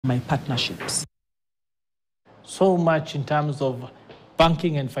my partnerships. So much in terms of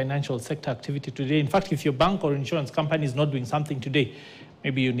banking and financial sector activity today. In fact, if your bank or insurance company is not doing something today,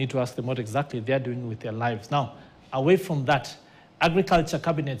 maybe you need to ask them what exactly they're doing with their lives. Now, away from that, Agriculture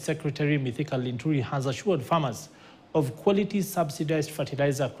Cabinet Secretary Mithika Linturi has assured farmers of quality subsidized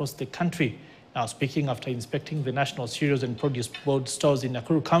fertilizer across the country. Now, speaking after inspecting the National Cereals and Produce Board stores in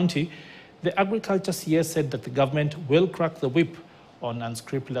Nakuru County, the Agriculture CS said that the government will crack the whip on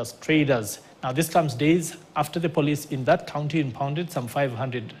unscrupulous traders. Now, this comes days after the police in that county impounded some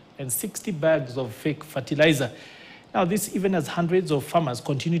 560 bags of fake fertilizer. Now, this even as hundreds of farmers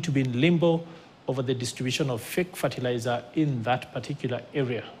continue to be in limbo over the distribution of fake fertilizer in that particular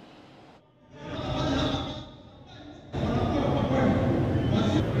area.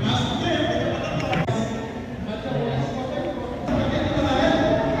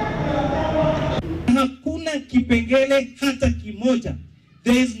 Hakuna kipengele hata kimoja.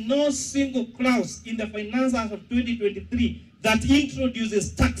 There is no single clause in the Finance Act of 2023 that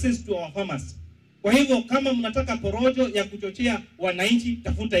introduces taxes to our farmers. Kwa hivyo kama mnataka porojo ya kuchochea wananchi,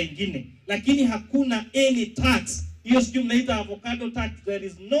 tafuta ingine. Lakini hakuna any tax. Hiyo sijui mnaita avocado tax. There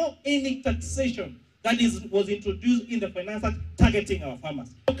is no any taxation that was introduced in the Finance Act targeting our farmers.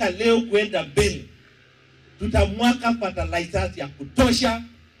 Toka leo kuenda mbele, tutamwaka fertilizers ya kutosha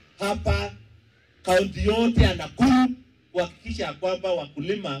hapa kaunti yote ya Nakuru, kuhakikisha kwamba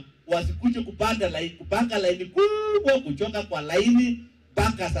wakulima wasikuje kupanga laini kubwa, kuchoka kwa laini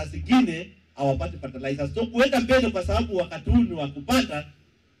mpaka saa zingine hawapati fertilizers. So kuenda mbele, kwa sababu wakati huu ni wa kupanda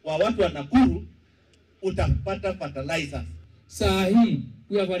wa watu wa Nakuru, utapata fertilizers. Saa hii,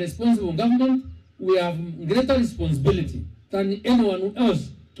 we have a responsible government. We have greater responsibility than anyone else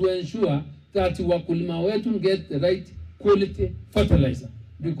to ensure that wakulima wetu get the right quality fertilizer,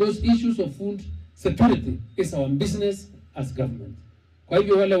 because issues of food security is our business as government. Kwa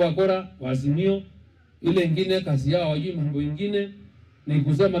hivyo wale wakora wa Azimio, ile ingine kazi yao wajui mambo ingine ni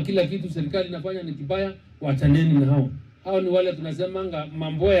kusema kila kitu serikali inafanya ni kibaya, wachaneni na hao. Hao ni wale tunasemanga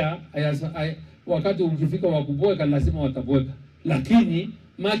mamboya, wakati ukifika wakuboeka lazima wataboeka. Lakini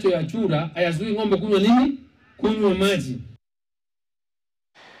macho ya chura hayazui ng'ombe kunywa nini? Kunywa maji.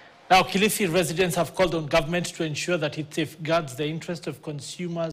 Now, Kilifi residents have called on government to ensure that it safeguards the interest of consumers